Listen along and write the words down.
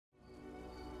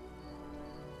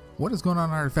What is going on,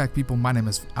 Artifact people? My name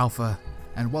is Alpha,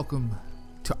 and welcome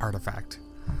to Artifact.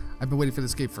 I've been waiting for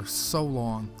this game for so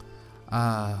long,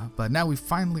 but now we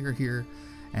finally are here,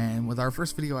 and with our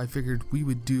first video I figured we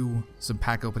would do some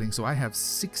pack opening. So I have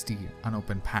 60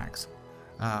 unopened packs.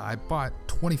 I bought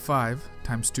 25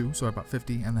 times 2, so I bought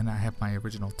 50, and then I have my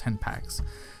original 10 packs.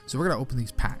 So we're going to open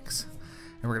these packs,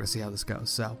 and we're going to see how this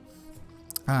goes. So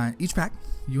each pack,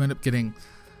 you end up getting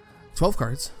 12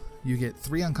 cards. You get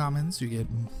 3 uncommons, you get,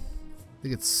 I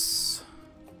think it's,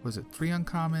 was it 3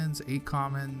 uncommons, 8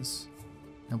 commons,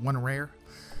 and 1 rare.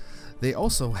 They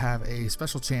also have a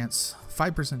special chance,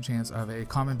 5% chance of a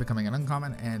common becoming an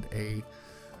uncommon and a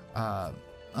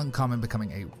uncommon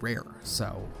becoming a rare.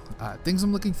 So things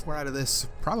I'm looking for out of this,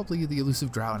 probably the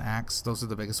elusive drow and axe. Those are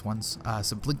the biggest ones.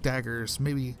 Some blink daggers,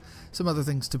 maybe some other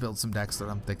things to build some decks that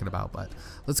I'm thinking about, but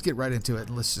let's get right into it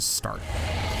and let's just start.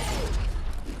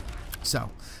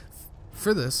 So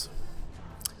for this,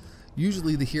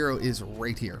 usually the hero is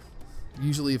right here.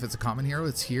 Usually if it's a common hero,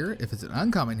 it's here. If it's an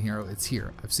uncommon hero, it's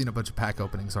here. I've seen a bunch of pack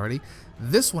openings already.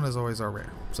 This one is always our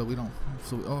rare, so we don't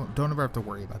ever have to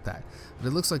worry about that. But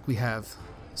it looks like we have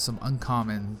some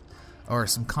uncommon or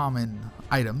some common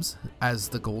items, as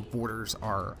the gold borders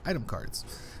are item cards.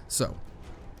 So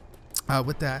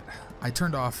with that, I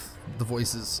turned off the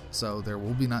voices, so there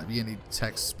will not be any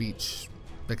text speech,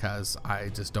 because I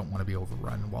just don't want to be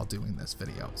overrun while doing this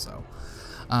video. So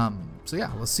so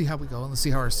yeah, let's see how we go and let's see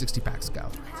how our 60 packs go.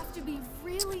 You have to be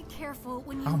really careful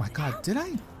when you Oh my god, did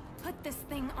I put this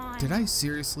thing on? Did I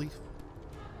seriously?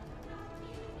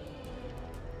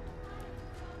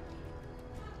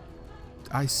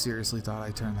 I seriously thought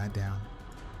I turned that down.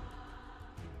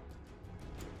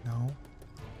 No.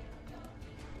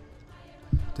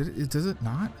 Does it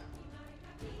not?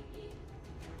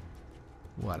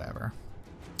 Whatever.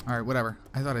 Alright, whatever.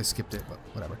 I thought I skipped it, but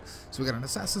whatever. So we got an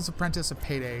Assassin's Apprentice, a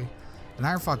Payday, an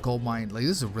Ironfought Goldmine. Like,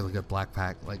 this is a really good black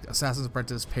pack. Like, Assassin's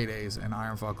Apprentice, Paydays, and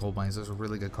Ironfought Goldmines, those are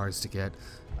really good cards to get,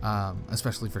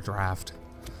 especially for draft.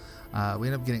 We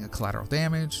end up getting a Collateral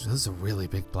Damage. This is a really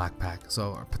big black pack.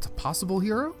 So, a possible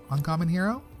hero? Uncommon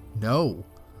hero? No.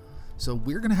 So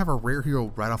we're going to have a rare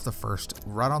hero right on the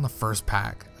first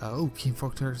pack. Oh, Keen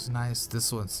Folktale is nice.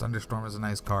 This one, Thunderstorm, is a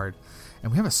nice card.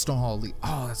 And we have a Stonehall Elite.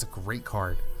 Oh, that's a great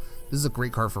card. This is a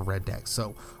great card for red decks.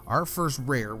 So our first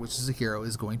rare, which is a hero,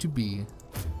 is going to be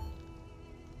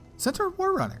Centaur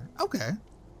Warrunner. Okay.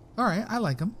 Alright, I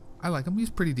like him. He's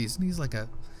pretty decent. He's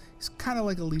kind of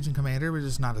like a Legion Commander, but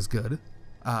just not as good.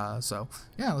 So,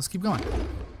 yeah, let's keep going.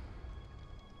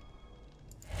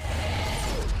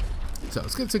 So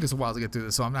it's going to take us a while to get through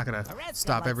this, so I'm not going to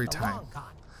stop every time.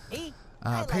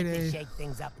 Payday.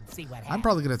 I'm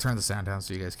probably going to turn the sound down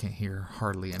so you guys can't hear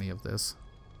hardly any of this.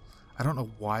 I don't know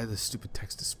why the stupid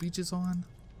text-to-speech is on.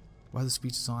 I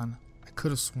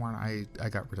could have sworn I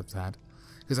got rid of that,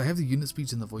 because I have the unit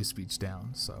speech and the voice speech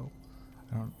down, so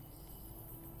I don't...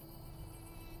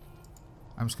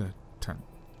 I'm just going to turn...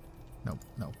 No,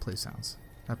 play sounds.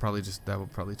 That will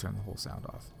probably turn the whole sound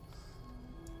off.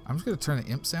 I'm just going to turn the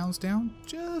imp sounds down,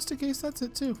 just in case that's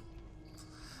it too.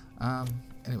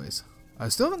 Anyways, I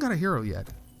still haven't got a hero yet.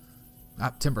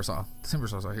 Timbersaw.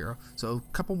 Timbersaw's our hero. So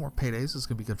a couple more Paydays. This is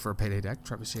going to be good for a Payday deck.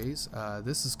 Trebuchets.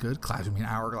 This is good. Cladumine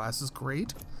Hourglass is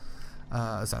great.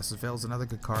 Assassin's Veil is another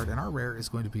good card. And our rare is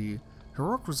going to be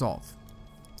Heroic Resolve.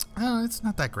 It's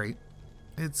not that great.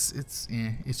 It's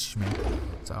shmee.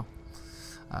 So,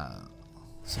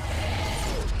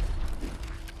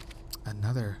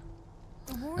 another...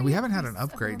 And we haven't had an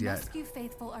upgrade yet. Rescue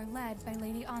faithful are led by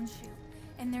Lady Anshu,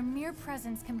 and their mere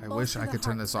presence can I wish I could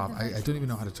turn this off. I don't even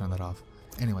know how to turn that off.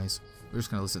 Anyways, we're just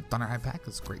going to listen. Thunderhide Pack,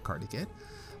 that's a great card to get.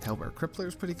 Hellbear Crippler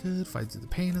is pretty good. Fight Through the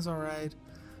Pain is alright.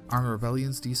 Armor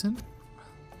Rebellion's decent.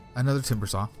 Another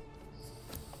Timbersaw.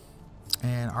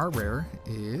 And our rare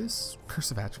is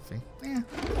Curse of Atrophy.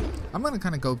 I'm going to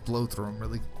kind of go blow through them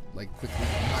really quickly.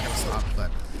 I'm not going to stop,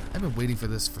 but I've been waiting for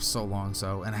this for so long,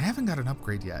 and I haven't got an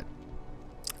upgrade yet.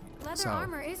 Leather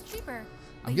armor is cheaper.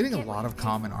 I'm getting a lot of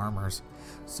common armors,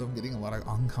 so I'm getting a lot of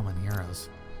uncommon heroes.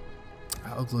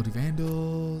 Oaklody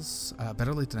Vandals,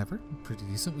 better late than never, pretty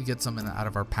decent. We get some out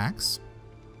of our packs.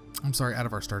 I'm sorry, out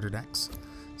of our starter decks.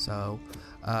 So,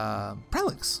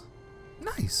 Prelix,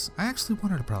 nice. I actually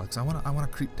wanted a Prelix. I want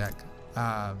a creep deck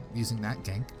using that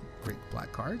gank. Great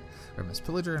black card. Remus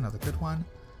Pillager, another good one.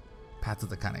 Path of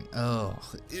the Cunning. Oh,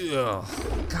 ugh.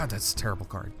 God, that's a terrible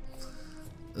card.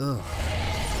 Ugh.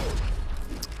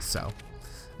 So,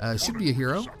 should be a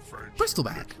hero.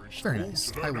 Bristleback. Very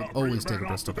nice. I will always take a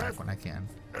Bristleback when I can.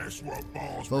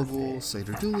 Vogel,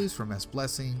 Satyr Duelist from S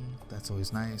Blessing. That's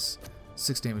always nice.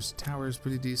 6 damage to tower is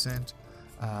pretty decent.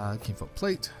 Kingfoot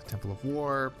Plate, Temple of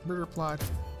War, Murder Plot,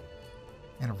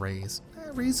 and a Raise.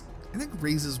 Raise, I think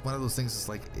Raise is one of those things that's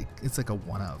like, it's like a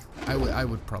one of. I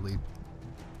would probably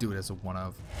do it as a one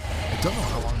of. I don't know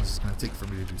how long this is going to take for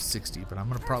me to do 60, but I'm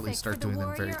going to probably start doing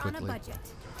them very quickly.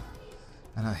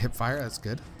 And a Hipfire, that's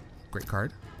good. Great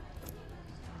card.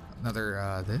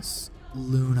 Another, this.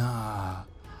 Luna.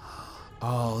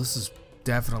 Oh, this is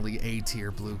definitely A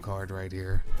tier blue card right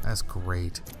here. That's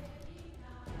great.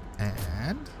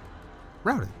 And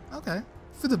Routed. Okay.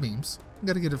 For the memes.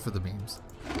 Gotta get it for the memes.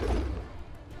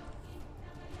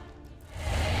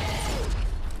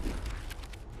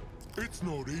 It's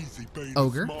not easy being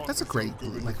Ogre. That's a great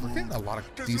blue. Like, we're getting a lot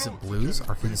of decent blues.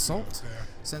 Arcane Assault.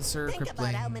 Sensor.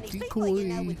 Crippling.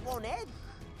 Decoy.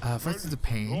 Fights the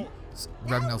Pain.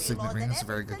 Ragnar Signet Ring is a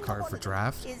very good card for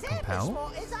draft.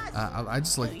 Compel. I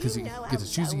just like because you get to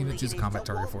choose a unit, choose a combat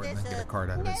target for it, and then get a card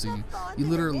out of it. So you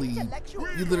literally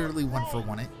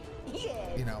 1-for-1 it.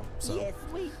 You know, so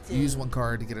you use one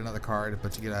card to get another card,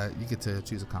 but you get to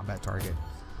choose a combat target.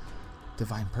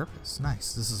 Divine Purpose.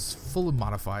 Nice. This is full of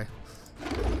modify.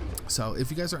 So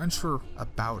if you guys are unsure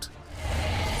about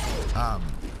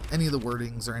any of the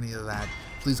wordings or any of that,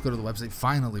 please go to the website.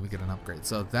 Finally, we get an upgrade.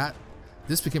 So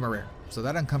this became a rare. So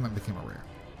that uncommon became a rare.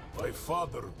 My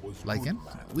father was Lycan.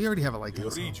 We already have a Lycan,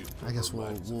 so I guess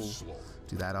we'll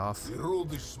do that off.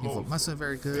 Evil Musa,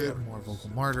 very good. More Vocal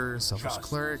Martyr, Selfish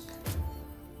Cleric.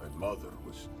 My mother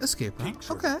was Escape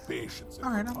route. Okay.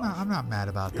 All right, I'm not mad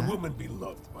about that. A woman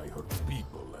beloved by her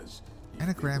people as And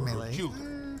a Grand Melee.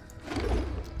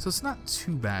 So it's not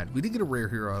too bad. We did get a rare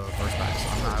hero out of the first pack,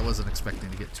 so I wasn't expecting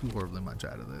to get too horribly much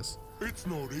out of this. It's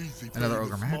not easy. Another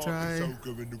Ogre Magi,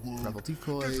 Rebel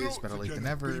Decoys, Better Late Than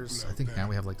Evers. I think now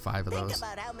we have like 5 of those.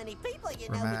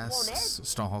 Remass,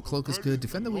 Stronghold Cloak is good.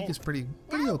 Defend the Weak is pretty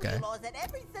okay.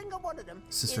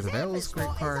 Sister of the Veil is a great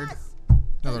card.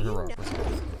 Another Heroic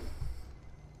Resolve.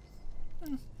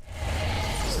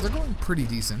 So they're going pretty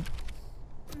decent.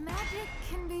 Magic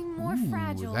can be more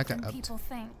fragile than people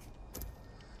think.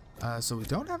 So we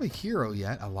don't have a hero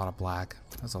yet. A lot of black.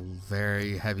 That's a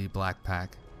very heavy black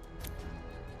pack.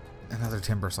 Another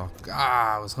Timbersaw.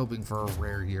 I was hoping for a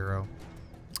rare hero.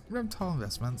 Tall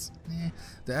Investments.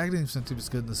 The Agony Incentive is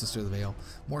good in the Sister of the Veil.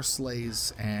 More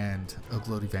Slays and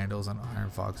Gloaty Vandals and Iron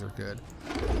Fogs are good.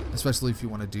 Especially if you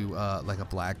want to do like a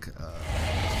black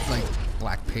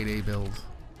payday build.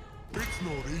 It's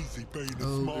not easy being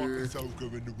the smartest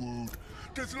ogre in the world.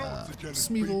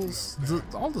 Smeevils.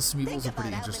 All the Smeevils are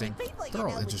pretty interesting. They're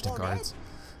all interesting cards.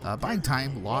 Buying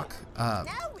Time, Lock.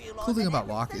 Cool thing about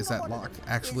Lock is that Lock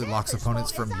actually locks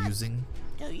opponents from using.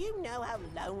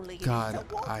 God,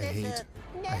 I hate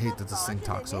that this thing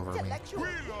talks over me.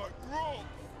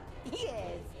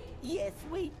 Yes,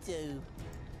 we do.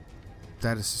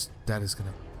 That is just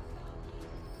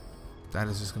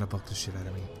gonna buck the shit out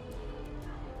of me.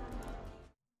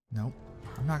 Nope,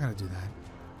 I'm not gonna do that.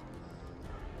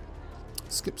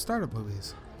 Skip startup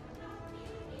movies.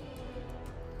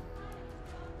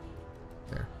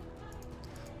 There.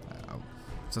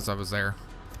 Since I was there.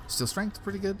 Steel Strength,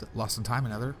 pretty good. Lost in Time,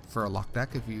 another for a lock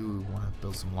deck if you want to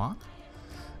build some lock.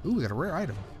 Ooh, we got a rare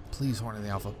item. Please, Horn of the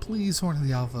Alpha. Please, Horn of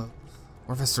the Alpha.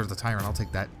 Or Vestor of the Tyrant, I'll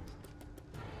take that.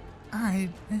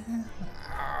 Alright.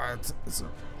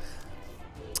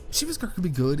 Shiva's card could be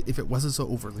good if it wasn't so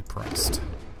overly priced.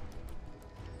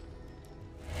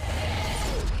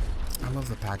 I love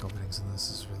the pack openings in this.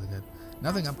 This is really good.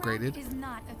 Nothing upgraded. Is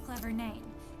not a clever name.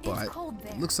 But it's cold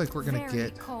there. Looks like we're gonna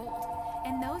get. Cold.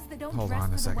 And those that don't Hold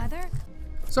on a second. Weather,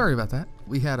 sorry about that.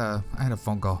 I had a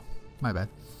phone call. My bad.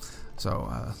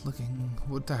 So looking.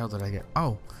 What the hell did I get?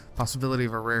 Oh, possibility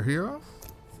of a rare hero.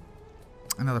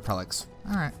 Another Pelix.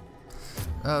 All right.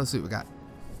 Let's see what we got.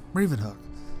 Ravenhook.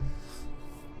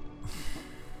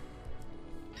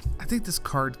 I think this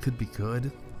card could be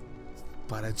good,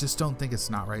 but I just don't think it's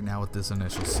not right now with this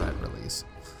initial set release.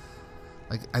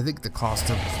 Like, I think the cost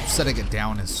of setting it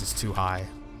down is just too high.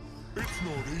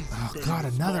 Oh god,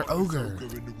 another Ogre.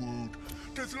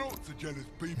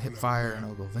 Hipfire and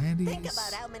Ogre Vandies.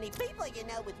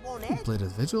 Blade of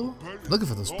the Vigil. Looking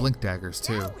for those Blink Daggers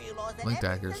too. Blink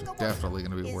Daggers are definitely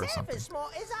going to be worth something.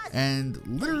 And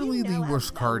literally the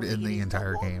worst card in the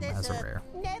entire game as a rare.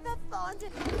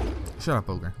 Shut up,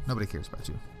 Ogre. Nobody cares about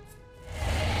you.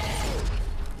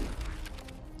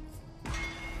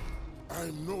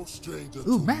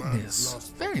 Ooh,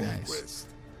 Magnus. Very nice.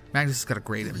 Magnus has got a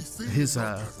great his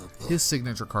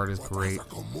signature card is great.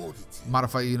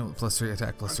 Modify unit with +3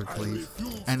 attack, +3 cleave.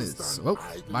 And it's oh,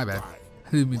 my bad.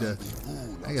 I didn't mean to.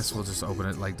 I guess we'll just open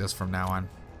it like this from now on.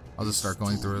 I'll just start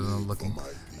going through it and looking.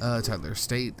 Toddler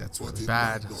State, that's really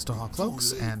bad. Stonehall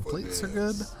Cloaks and Plates are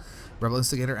good. Rebel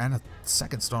Instigator and a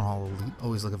second Stonehall Elite.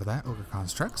 Always looking for that. Ogre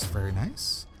Constructs, very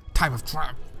nice. Time of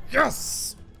Triumph,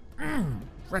 yes!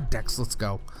 Red decks, let's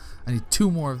go. I need 2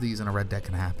 more of these and a red deck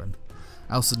can happen.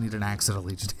 I also need an Axe and a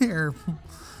Legionnaire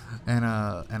and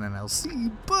an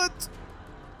LC, but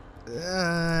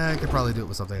I could probably do it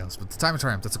with something else. But the Time of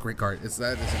Triumph, that's a great card. That is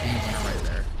a game winner right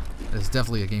there. It's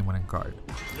definitely a game-winning card.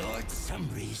 Lord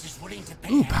Sumbreeze is willing to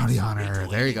pay Ooh, Bounty Hunter.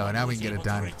 There you go. Now we can get it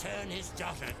done. Return his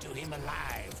daughter to him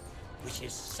alive, which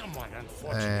is somewhat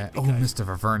unfortunate. Oh, Mr.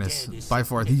 Avernus. By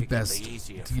far the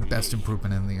best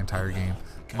improvement in the entire game.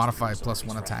 Modify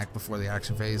 +1 attack before the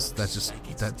action phase. That's just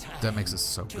that makes it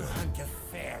so good.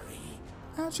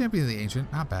 Champion of the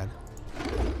Ancient, not bad.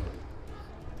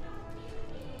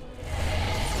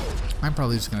 I'm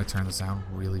probably just going to turn the sound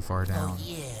really far down.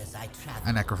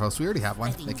 A Necrophos, we already have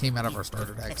one. They came out of our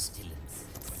starter decks.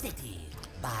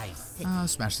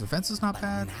 Smash the Fence is not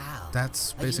bad.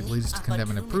 That's basically just to condemn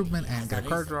an improvement and get a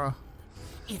card draw.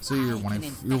 So you're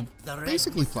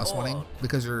basically +1ing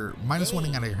because you're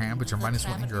 -1ing out of your hand, but you're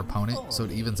 -1ing your opponent, so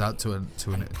it evens out to a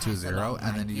 0,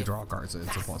 and then you draw cards, so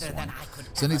it's a +1.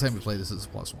 So anytime you play this, it's a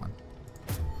 +1.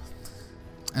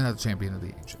 And that's Champion of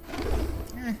the Ancient.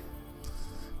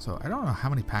 So I don't know how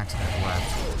many packs I have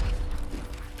left.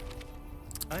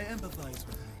 I empathize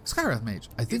with Skywrath Mage.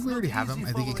 I think we already have him.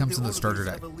 I think he comes in the starter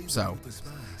deck. So,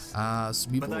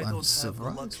 Smeeple and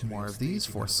Silverite. More of these.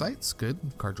 4 sites. Good.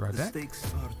 Card draw deck.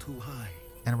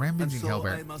 And a Rampaging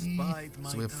Hellbear.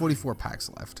 So we have 44 packs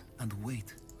left.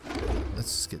 Let's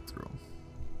just get through them.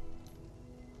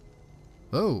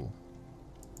 Oh.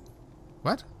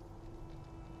 What?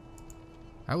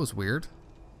 That was weird.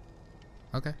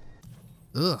 Okay.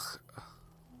 Ugh.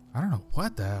 I don't know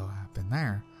what the hell happened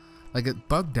there. Like, it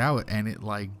bugged out and it,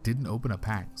 like, didn't open a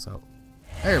pack. So,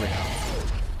 there we go.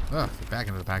 Ugh, get back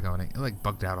into the pack opening. It, like,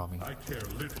 bugged out on me. I care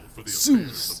little for the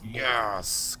Zeus!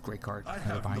 Yes! Great card.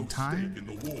 Divine Time.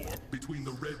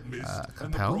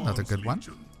 Compel, another good one.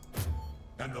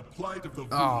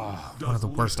 Oh, one of the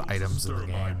worst items in the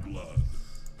game.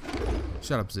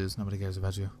 Shut up, Zeus. Nobody cares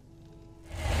about you.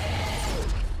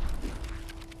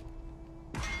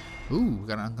 Ooh, we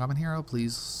got an uncommon hero,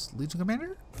 please. Legion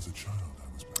Commander? As a child,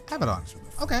 Abaddon.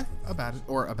 Okay, Abaddon,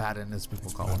 or Abaddon as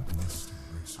people call him.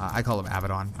 I call him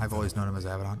Abaddon. I've always known him as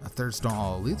Abaddon. A 3rd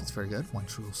Stonehall Elite, that's very good. 1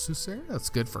 True Soothsayer, that's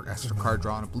good for extra card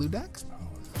draw on a blue deck.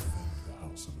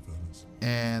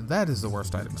 And that is the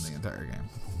worst item in the entire game.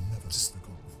 Just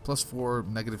 +4,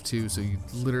 -2, so you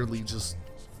literally just,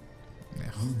 yeah,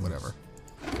 whatever.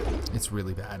 It's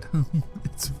really bad.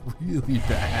 It's really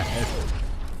bad.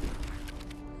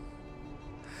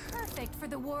 For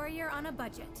the warrior on a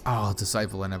budget. Oh,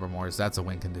 Disciple and Evermore's. That's a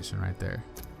win condition right there.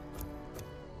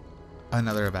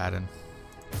 Another Abaddon.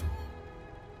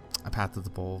 A Path of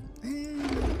the Bold.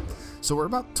 So we're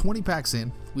about 20 packs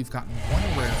in. We've gotten 1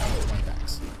 rare out of 20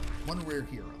 packs. 1 rare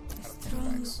hero out of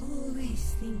 20 packs.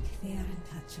 Always think they are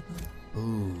untouchable.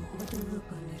 Ooh. With a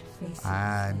look on their faces.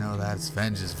 I know that's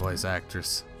Venge's voice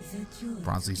actress.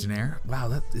 Bronze Legionnaire.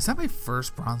 Wow, is that my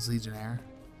first Bronze Legionnaire?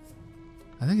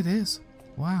 I think it is.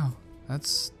 Wow.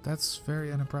 That's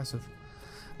very unimpressive.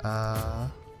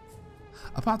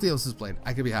 Apotheosis Blade.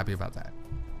 I could be happy about that.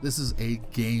 This is a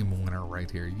game winner right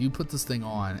here. You put this thing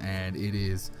on, and it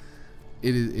is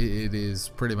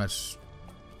pretty much,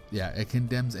 yeah. It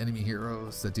condemns enemy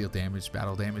heroes that deal damage,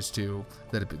 battle damage to,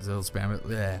 that they'll spam it.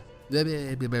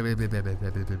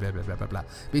 Blah.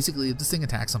 Basically, if this thing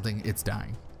attacks something, it's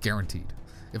dying, guaranteed.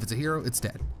 If it's a hero, it's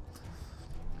dead.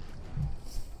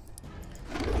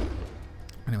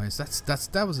 Anyways,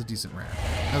 that was a decent rare.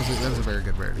 That was a very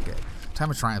good rare to get.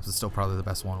 Time of Triumph is still probably the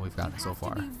best one we've gotten so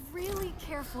far. Be really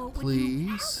careful.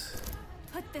 Please.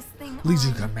 Put this thing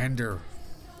Legion on. Commander.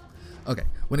 Okay,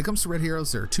 when it comes to red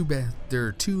heroes, there are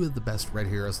 2 of the best red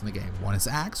heroes in the game. One is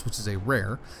Axe, which is a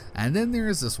rare, and then there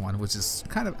is this one, which is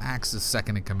kind of Axe's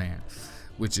second in command,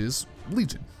 which is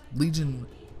Legion. Legion.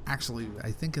 Actually,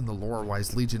 I think in the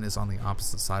lore-wise, Legion is on the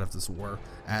opposite side of this war,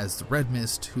 as the Red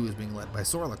Mist, who is being led by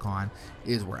Sorlikon,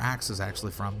 is where Axe is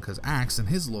actually from, because Axe in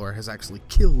his lore has actually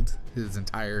killed his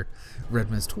entire Red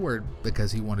Mist horde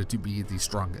because he wanted to be the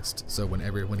strongest. So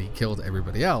when he killed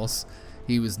everybody else,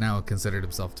 he was now considered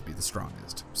himself to be the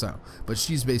strongest. So, but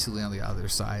she's basically on the other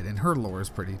side, and her lore is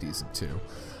pretty decent too,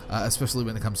 especially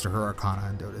when it comes to her Arcana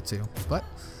and Dota 2. But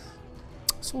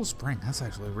Soul Spring, that's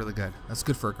actually really good. That's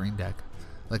good for a green deck.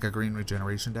 Like a green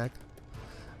regeneration deck.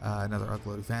 Another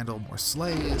Ugly Vandal, more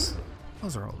Slays.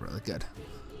 Those are all really good.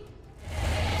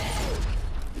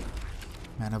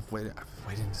 Man, I've waited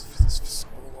for this for so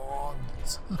long.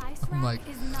 I'm like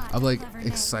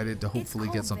excited to hopefully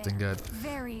get something good.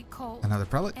 Very cold. Another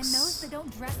And those Prelix. that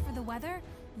don't dress for the weather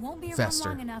won't be around Fester.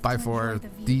 long enough By to far enjoy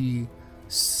the view. the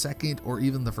second or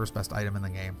even the first best item in the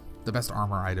game. The best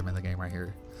armor item in the game right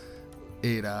here.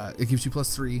 It gives you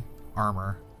 +3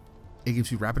 armor. It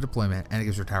gives you rapid deployment, and it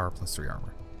gives your tower +3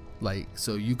 armor. Like,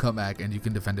 so you come back and you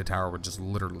can defend a tower with just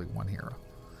literally one hero.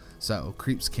 So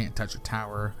creeps can't touch a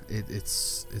tower.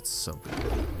 It's so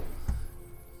good.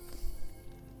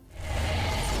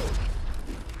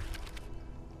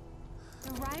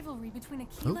 The rivalry between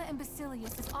Aquila and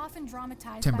Basilius is often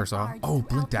dramatized Timber by saw. bards Oh, throughout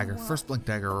blink the dagger. world. First blink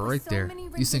dagger But with right so there. many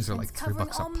These things are like renditions $3 a covering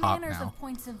all pop manners now. of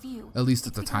points of view, At least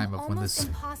at it's the time become of when almost this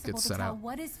impossible gets to set tell out.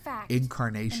 what is fact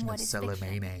Incarnation and of what is fiction.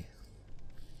 Celemene.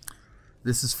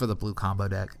 This is for the blue combo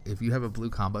deck. If you have a blue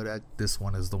combo deck, this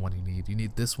one is the one you need. You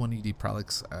need this one, you need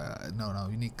Prelix. No,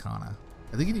 you need Kana.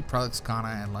 I think you need Prelix, Kana,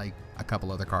 and like a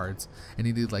couple other cards. And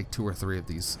you need like 2 or 3 of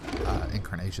these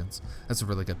incarnations. That's a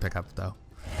really good pickup though.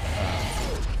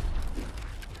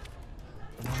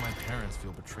 I know my parents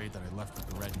feel betrayed that I left with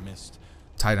the red mist.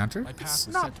 Tide Hunter. My path It's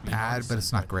was not set to be bad, but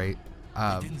it's not Madison, great.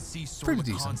 They didn't see Pretty Sorlacon's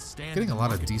decent. stand Getting in a the lot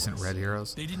of marketplace. decent red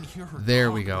heroes. They didn't hear her There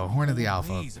talk we go. about Horn of old the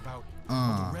Alpha. ways about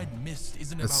how the red mist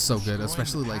isn't That's about so good, destroying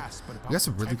especially the like past, but we about got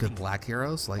some really good protecting black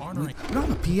heroes. Like we honoring- don't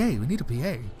have a PA. We need a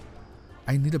PA.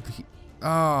 I need a P.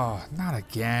 Oh, not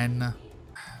again.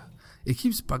 It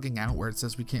keeps bugging out where it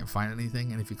says we can't find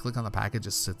anything, and if you click on the pack, it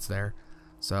just sits there.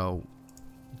 So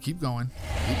keep going,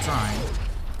 keep trying.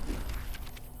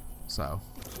 So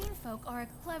The Keenfolk are a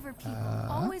clever people,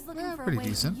 always looking yeah, for a pretty way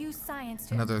decent. to use science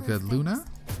to Another improve good Luna.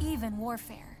 things, even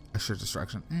warfare. Assured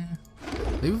Destruction.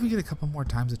 Maybe if we get a couple more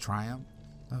times of Triumph,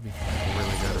 that'd be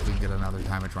really good. If we can get another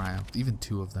time of Triumph, even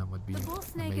 2 of them would be The bull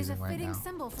snake is a amazing right fitting now.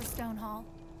 symbol for Stonehall.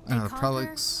 They Another conquer,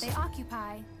 Prelix. they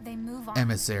occupy, they move on.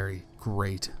 Emissary,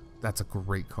 great. That's a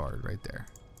great card right there.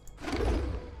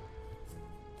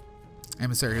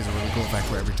 Emissary has a really cool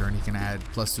effect where every turn you can add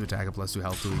 +2 attack and +2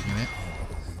 health to a unit.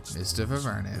 Mischief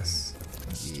Avernus.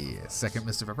 Yeah, second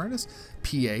Mischief Avernus.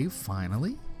 PA,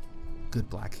 finally. Good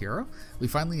black hero. We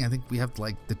finally, I think we have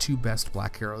like the 2 best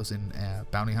black heroes in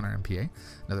Bounty Hunter and PA.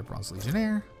 Another Bronze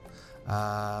Legionnaire.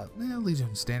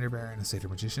 Legion Standard Bearer and a Satyr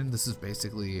Magician. This is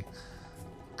basically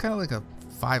kind of like a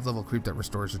 5-level creep that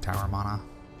restores your tower mana.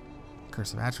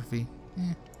 Curse of Atrophy.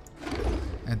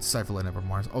 And Disciple of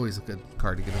Nevermore is always a good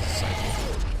card to get as a Disciple.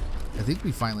 I think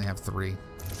we finally have 3.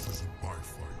 This isn't my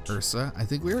fight. Ursa. I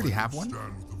think we already have one.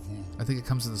 Stand with the wolves. I think it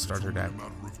comes in the It's starter only a deck.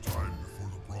 matter of time before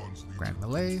the Bronze Legion Grand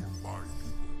Melee. comes for life.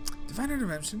 Divine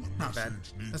Intervention. Not bad.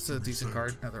 That's a decent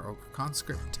card. Another Ogre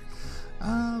Conscript.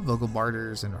 Vocal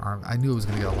Martyrs and Arm. I knew I was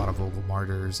going to get a lot of Vocal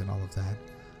Martyrs and all of that.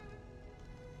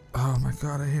 Oh my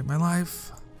god, I hate my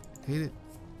life. Hate it.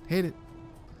 Hate it.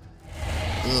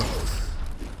 Ugh.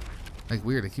 Like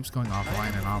weird, it keeps going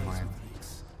offline and online.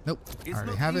 Nope, I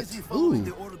already have it. Ooh,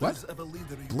 what?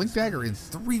 Blink Dagger in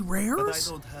 3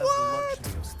 rares? What?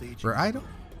 Rare item?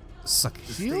 Suck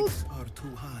Shield?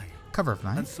 Cover of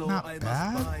Night? Not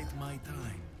bad.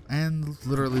 And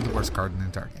literally the worst card in the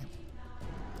entire game.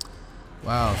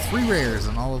 Wow, 3 rares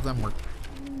and all of them were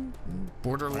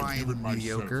borderline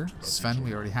mediocre. Sven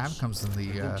we already have, comes in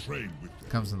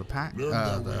the pack,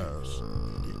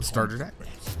 the starter deck.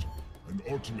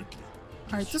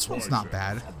 Alright, this one's not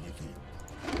bad.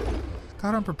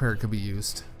 God Unprepared could be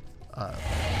used.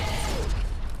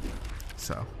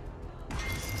 So.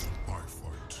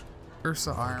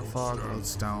 Ursa, Iron Fog,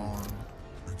 Lodestone.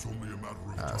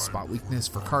 Spot Weakness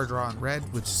for card draw and red,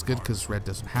 which is good because red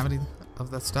doesn't have any of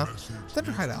that stuff.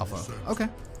 Thunderhide Alpha. Okay.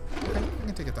 Okay, I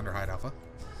can take a Thunderhide Alpha.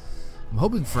 I'm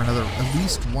hoping for another, at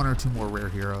least 1 or 2 more rare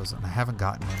heroes, and I haven't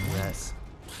gotten any yet.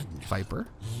 Viper.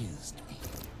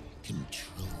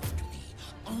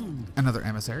 Another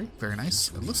Emissary, very nice.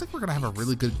 It looks like we're gonna have a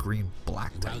really good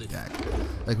green-black type deck.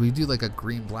 Like we do like a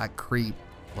green-black creep,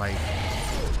 like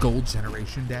gold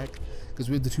generation deck, because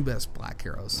we have the 2 best black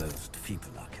heroes.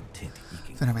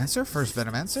 Venomancer, first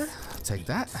Venomancer, I'll take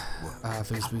that.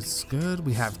 Phase boost is good.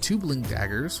 We have 2 Blink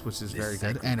Daggers, which is very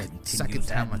good, and a second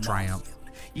Time of Triumph.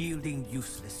 We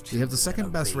have the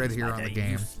second best red hero in the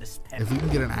game. If we can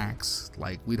get an axe,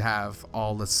 like we'd have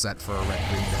all the set for a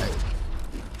red-green deck.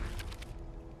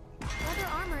 Leather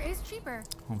armor is cheaper.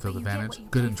 Home field but you get advantage, what you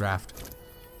good pay in for. draft.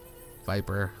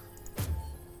 Viper.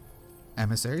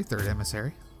 Emissary, 3rd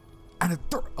Emissary. And a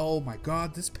 3rd. Oh my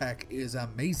god, this pack is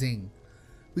amazing.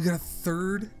 We got a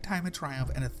 3rd Time of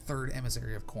Triumph and a 3rd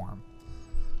Emissary of Corm.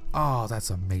 Oh, that's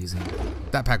amazing.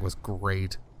 That pack was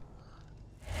great.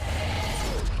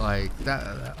 Like,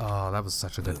 that was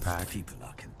such a good pack.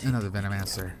 Another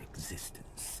Venomancer.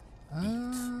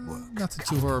 Nothing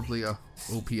too horribly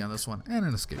OP on this one, and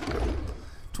an escape route.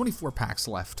 24 packs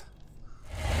left.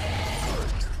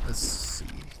 Alright, let's see.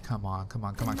 Come on, come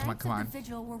on, come on, come on, come on. The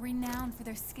Vigil were renowned for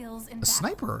their skills in A battle.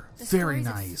 sniper. The Very stories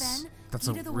of nice. Sven, That's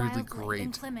a Peter the really Wildblade, and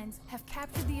great. Clemens have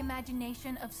captured the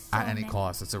imagination of so At any many.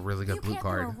 cost, it's a really good You blue can't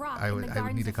throw a card. rock I in would the need a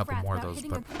Gardens of couple Wrath more of without those,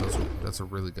 hitting but that's a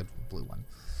really good blue one.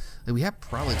 Then we have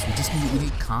prelates. We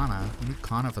need Kana. We need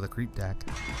Kana for the creep deck.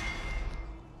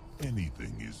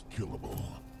 Anything is killable.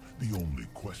 The only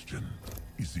question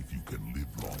is if you can live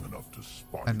long enough to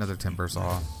spark. Another Timber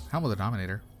Saw. Helm of the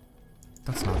Dominator.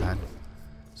 That's not bad.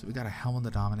 So we got a Helm of the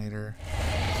Dominator.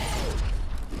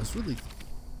 It's really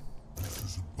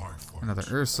another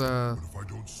Ursa.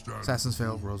 Assassin's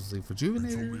Veil, Rose's Leaf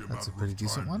Rejuvenator. That's a pretty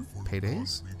decent one.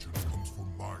 Paydays.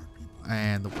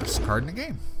 And the worst card in the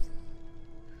game.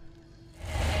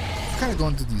 I'm kind of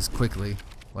going through these quickly,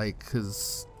 like,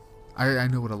 because I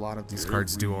know what a lot of these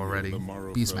cards do already.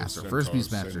 Beastmaster. First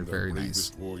Beastmaster, very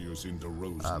nice.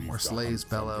 More Slays,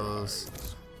 Bellows.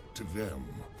 To them,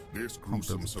 this Home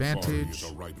field gruesome safari advantage. is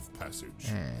a rite of passage.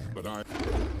 And But I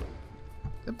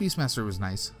the Beastmaster was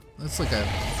nice. It's like a,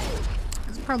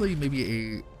 it's probably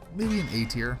maybe an A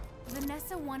tier.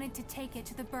 Vanessa wanted to take it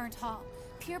to the Burnt Hall.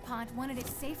 Pierpont wanted it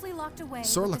safely locked away.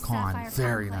 Sorlacan,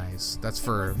 very nice. That's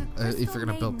for if you're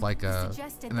gonna build like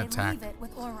an attack.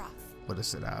 What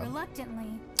is it?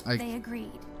 Reluctantly, like- they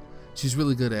agreed. She's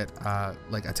really good at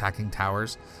like attacking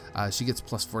towers. She gets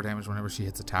 +4 damage whenever she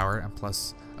hits a tower, and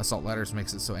plus Assault Ladders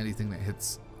makes it so anything that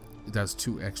hits it does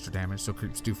 2 extra damage. So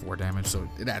creeps do 4 damage, so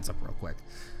it adds up real quick.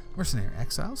 Mercenary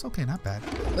Exiles, okay, not bad.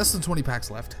 Less than 20 packs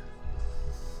left.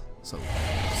 So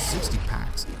 60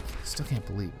 packs. Still can't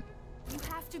believe it. You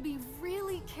have to be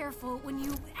really careful when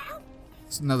you. Ow!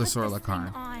 It's another Put this thing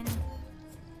Sorlacan. on.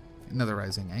 Another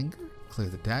Rising Anger. Clear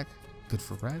the deck. Good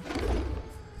for red.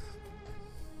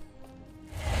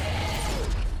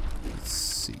 Let's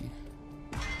see.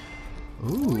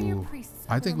 Ooh.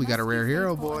 I think we got a rare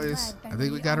hero, boys. I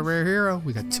think we got a rare hero.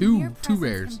 We got two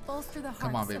rares.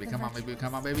 Come on, baby. Come on, baby.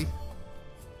 Come on, baby.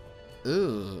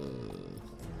 Ooh.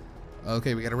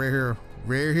 Okay, we got a rare hero.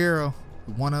 Rare hero.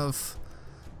 One of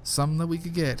some that we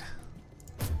could get.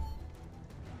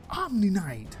 Omni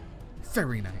Knight.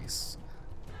 Very nice.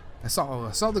 I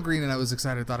saw the green and I was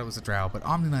excited. Thought it was a drow, but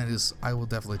Omni Knight is. I will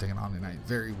definitely take an Omni Knight.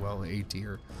 Very well A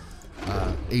tier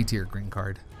green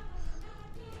card.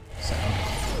 So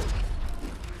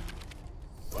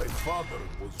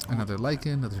another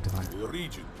Lycan, another Divine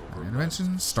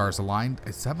Intervention. Stars Aligned.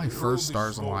 Is that my first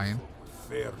Stars Aligned?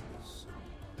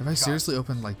 Have I seriously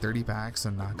opened like 30 packs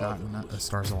and not gotten a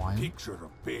Stars Aligned?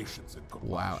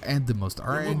 Wow, and the most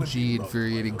RNG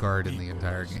infuriating card in the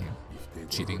entire game.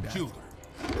 Cheating deck.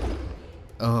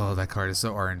 Oh, that card is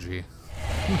so RNG.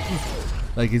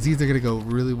 Like, it's either gonna go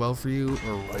really well for you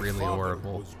or really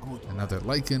horrible. Another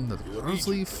Lycan, another Rose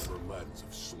Leaf.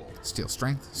 Steel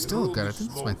Strength, still good. I think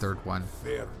this is my third one.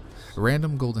 A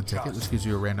random golden ticket, which gives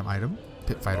you a random item.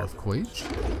 Pit Fighter of Quage.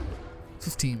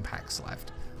 15 packs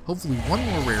left. Hopefully one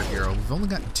more rare hero. We've only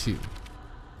gotten 2.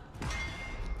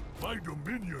 My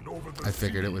dominion over the I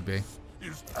figured it would be.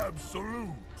 is absolute.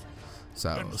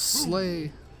 So,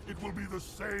 Slay. It will be the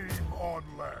same on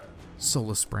land.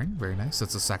 Solar Spring, very nice.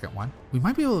 That's the second one. We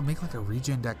might be able to make like a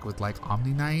regen deck with like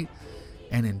Omni Knight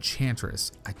and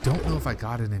Enchantress. I don't know if I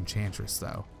got an Enchantress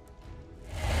though.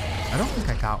 I don't think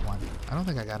I got one. I don't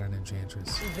think I got an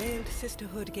Enchantress. Veiled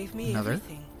Sisterhood gave me Another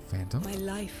everything. Phantom. My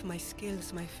life, my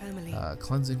skills, my family.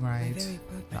 Cleansing Rite, very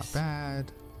not purpose.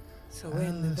 bad. So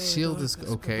when the Veiled Shield is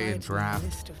Orcus okay in provides me a draft.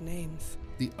 list of names,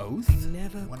 The Oath, I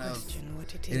never one of question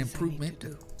what it an is improvement. I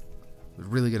need to do.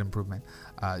 Really good improvement.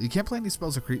 You can't play any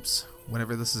spells or creeps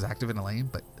whenever this is active in a lane,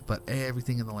 but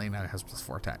everything in the lane now has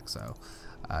 +4 attack, so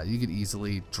you could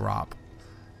easily drop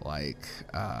like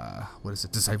what is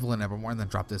it, Disciple and Evermore, and then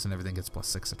drop this and everything gets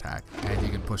 +6 attack, and you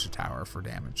can push a tower for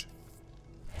damage.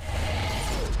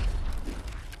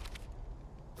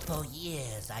 For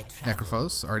years I traveled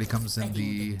Necrophos already comes in spreading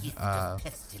the gift of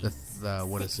pestilence,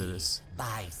 what is city it?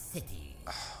 by city.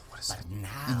 What is But it?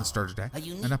 now In the starter deck. a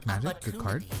unique Enough magic, good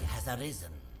card. opportunity has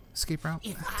arisen. Escape route.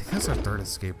 If I think that's our third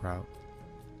escape route.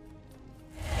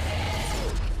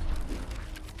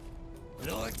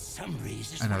 Lord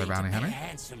Sumbreeze is Another going bounty to pay hunter.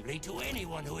 handsomely to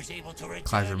anyone who is able to return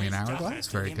Clive Remain his daughter Hourglass,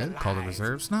 to very him good. Call the alive,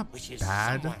 reserves, not which is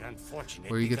bad. somewhat unfortunate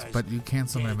Where you get, because but you can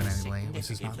summon him in death is any lane, which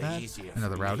is not significantly bad. easier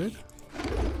Another for routed. me.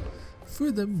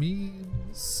 For the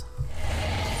memes.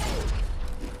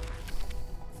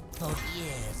 For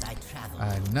years I traveled,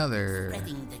 Another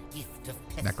spreading the gift of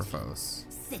pestilence,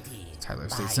 Necrophos. city Tyler by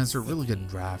State Sensor, city. really good in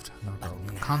draft. But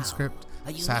now, Conscript, a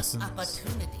unique Assassins.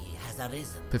 opportunity has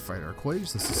arisen. Pit Fighter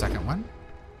Equage, this is the second one.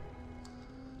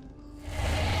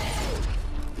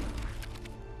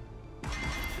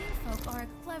 Kinfolk are a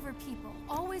clever people,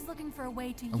 always looking for a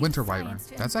way to A use Winter Wyvern. science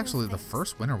to That's improve actually the things,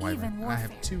 first Winter Wyvern. even And I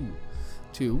have warfare.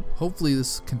 two. Hopefully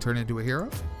this can turn into a hero.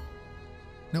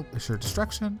 Nope, Assured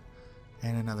Destruction.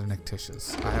 And another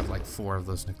Nictitious. I have like 4 of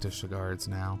those Nictitia guards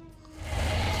now.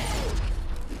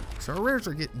 So our rares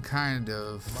are getting kind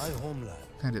of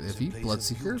iffy.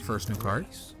 Bloodseeker, first new card.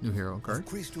 New hero card.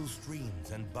 Crystal streams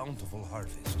and bountiful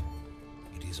harvest.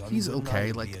 It is He's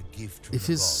okay. Like, undeniably a gift from if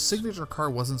the his gods. signature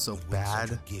card wasn't so But when bad,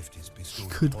 such a gift is bestowed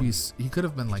he could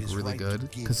have been like really good,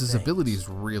 because his ability is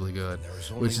really good,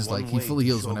 which is like he fully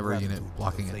heals whenever a unit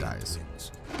blocking it dies.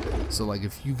 So like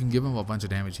if you can give him a bunch of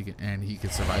damage, he can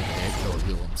survive the hit, he'll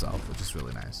heal himself, which is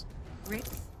really nice. Rick,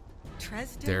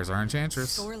 Tresden, There's our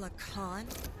Enchantress. Sorla Khan.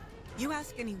 You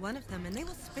ask any one of them, and they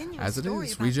will spin you As a it story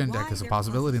is, about regen why deck is a their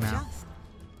possibility cause is now. just.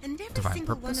 And every Divine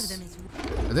single Purpose. one of them is.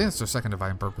 I think it's their second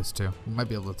Divine Purpose too. We might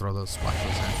be able to throw those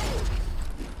splashes in.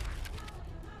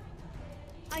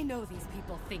 I know these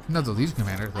people think. Another Legion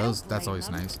Commander. I don't That's blame always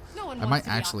them. nice. No one I wants might to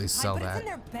be actually occupied, sell but it's that in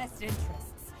their best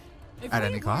interests. If at we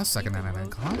any weren't cost. Second at any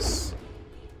heroes, cost.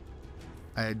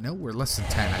 I know we're less than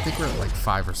 10. I think we're at like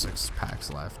 5 or 6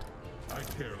 packs left. I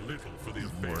care little for the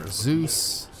More affairs of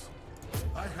Zeus. mortals.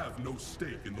 I have no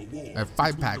stake in the war. I have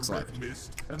 5 between packs the Red left.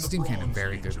 Mist and the Steam Cannon, Bronze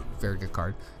very good, Legion. very good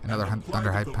card. Another And the plight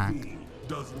Thunderhide of the pack. fool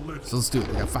does little. So let's do it.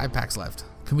 We got 5 packs left.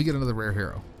 Can we get another rare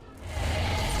hero?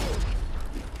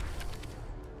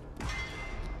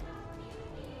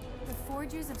 The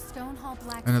forges of Stonehall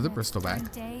Blacksmith Another Bristol burn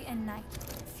bag. day and night,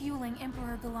 fueling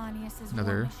Emperor Galanius'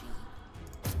 Another war machine.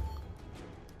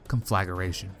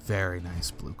 Conflagration. Very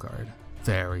nice blue card.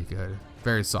 Very good.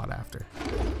 Very sought after.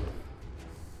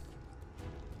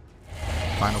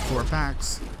 Final 4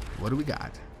 packs. What do we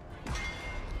got?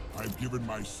 I've given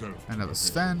myself to Another the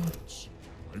Sven. Vandals.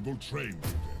 I will train with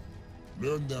them.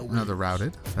 Learn their Another ways.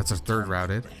 Routed. That's our 3rd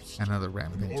Routed. Best. And another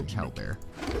Rampaging Ultimate. Hellbear.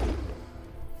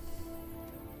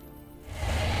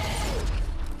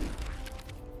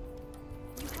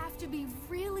 You have to be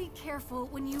really careful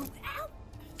when you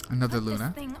Another put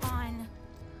Luna. this thing on.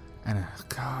 And a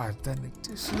God, that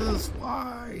Nictitious.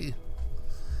 Why?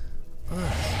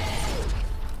 Ugh.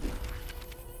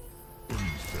 Any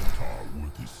centaur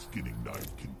worth his skinning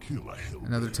knife can kill a hell.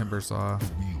 Another Timber Saw. The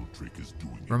real trick is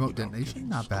doing it Remote without Detonation. getting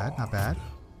Not bad. Not bad.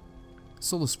 starved.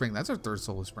 Solar Spring. That's our 3rd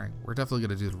Solar Spring. We're definitely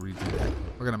going to do the regen deck.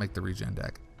 We're going to make the regen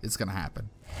deck. It's going to happen.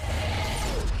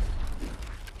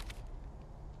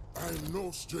 I'm no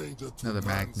stranger to Another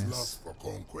man's Magnus. lust for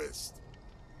conquest.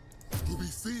 To be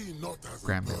seen not as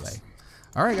Grand a Melee. person.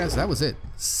 Alright guys, that was it.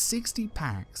 60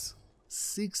 packs.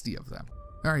 60 of them.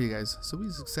 Alright you guys, so we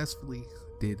successfully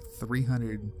did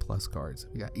 300 plus cards.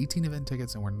 We got 18 event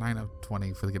tickets and we're 9 of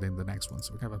 20 for getting the next one.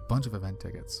 So we have a bunch of event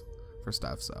tickets for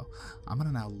stuff. So I'm going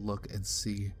to now look and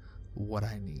see what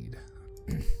I need.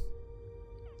 I'm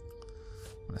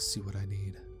going to see what I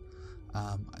need.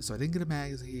 So I didn't get a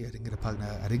Magazine, I didn't get a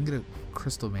Pugna, I didn't get a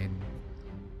Crystal Maiden.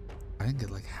 I didn't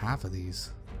get like half of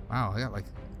these. Wow,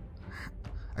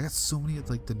 I got so many of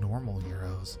like the normal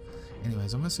heroes.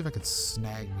 Anyways, I'm gonna see if I can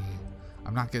snag me.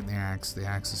 I'm not getting the axe. The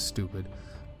axe is stupid,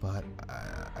 but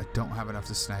I don't have enough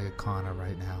to snag a Kana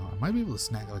right now. I might be able to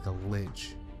snag like a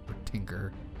Lich or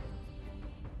Tinker.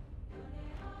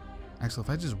 Actually, if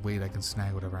I just wait, I can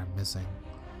snag whatever I'm missing.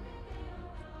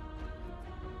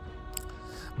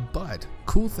 But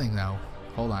cool thing though,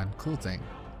 hold on, cool thing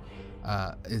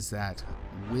is that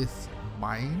with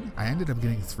mine, I ended up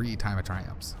getting 3 Time of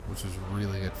Triumphs, which was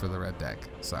really good for the red deck.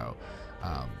 So,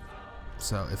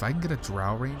 so if I can get a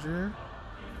Drow Ranger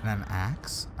and an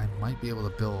axe, I might be able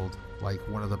to build like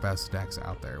one of the best decks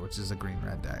out there, which is a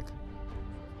green-red deck.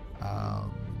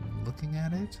 Looking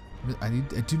at it, I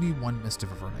do need 1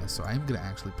 Mystifer Furnace, so I am gonna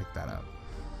actually pick that up.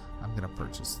 I'm gonna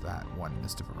purchase that 1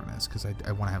 Mystifer Furnace because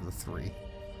I want to have the 3.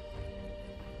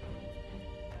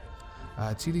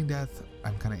 Cheating Death,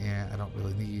 I'm kind of I don't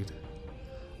really need.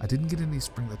 I didn't get any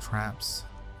Spring the Traps,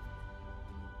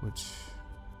 which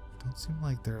don't seem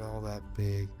like they're all that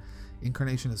big.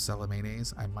 Incarnation of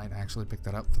Celemanes, I might actually pick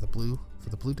that up for the blue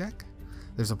deck.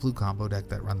 There's a blue combo deck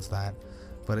that runs that,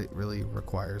 but it really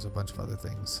requires a bunch of other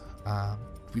things.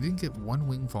 We didn't get 1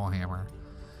 Wingfall Hammer,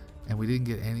 and we didn't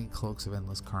get any Cloaks of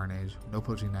Endless Carnage, no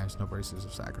Poaching Knives, no Bracers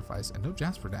of Sacrifice, and no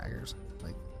Jasper Daggers.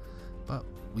 But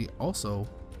we also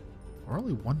we're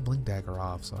only 1 Blink Dagger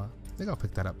off, so I think I'll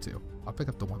pick that up too. I'll pick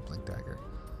up the 1 Blink Dagger.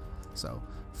 So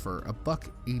for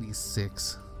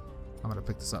 $1.86, I'm gonna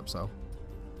pick this up. So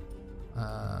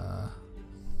I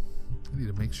need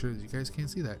to make sure that you guys can't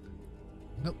see that.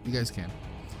 Nope, you guys can.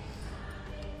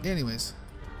 Anyways,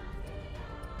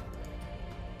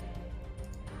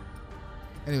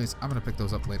 Anyways, I'm gonna pick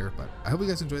those up later, but I hope you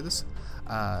guys enjoyed this.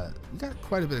 We got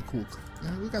quite a bit of cool.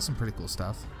 We got some pretty cool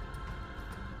stuff.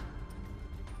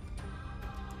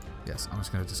 Yes, I'm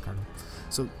just gonna discard them.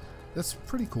 So that's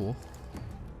pretty cool.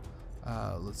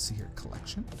 Let's see here,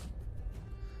 collection.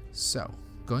 So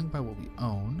going by what we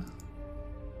own,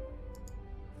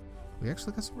 we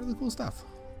actually got some really cool stuff.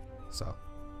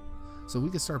 So we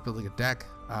could start building a deck.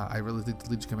 I really think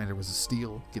the Legion Commander was a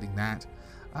steal, getting that.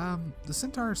 The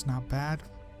Centaur is not bad.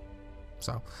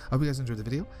 So I hope you guys enjoyed the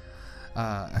video.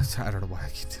 I don't know why I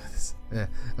keep doing this.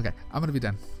 Okay, I'm gonna be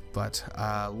done. But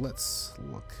let's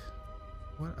look.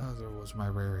 What other was my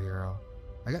rare hero?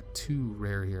 I got 2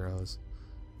 rare heroes.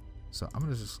 So I'm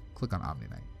gonna just click on Omni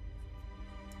Knight.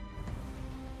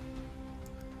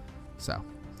 So,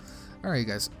 alright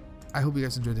guys. I hope you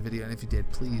guys enjoyed the video, and if you did,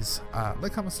 please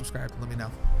like, comment, subscribe, and let me know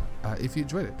if you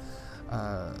enjoyed it.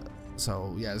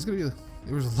 So yeah, it's gonna be.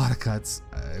 There was a lot of cuts.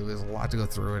 It was a lot to go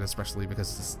through it, especially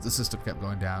because the system kept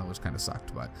going down, which kind of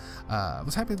sucked. But I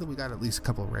was happy that we got at least a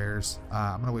couple of rares.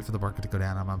 I'm gonna wait for the market to go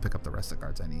down. I'm gonna pick up the rest of the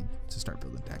cards I need to start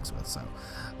building decks with. So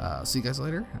see you guys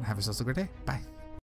later, and have yourselves a great day. Bye.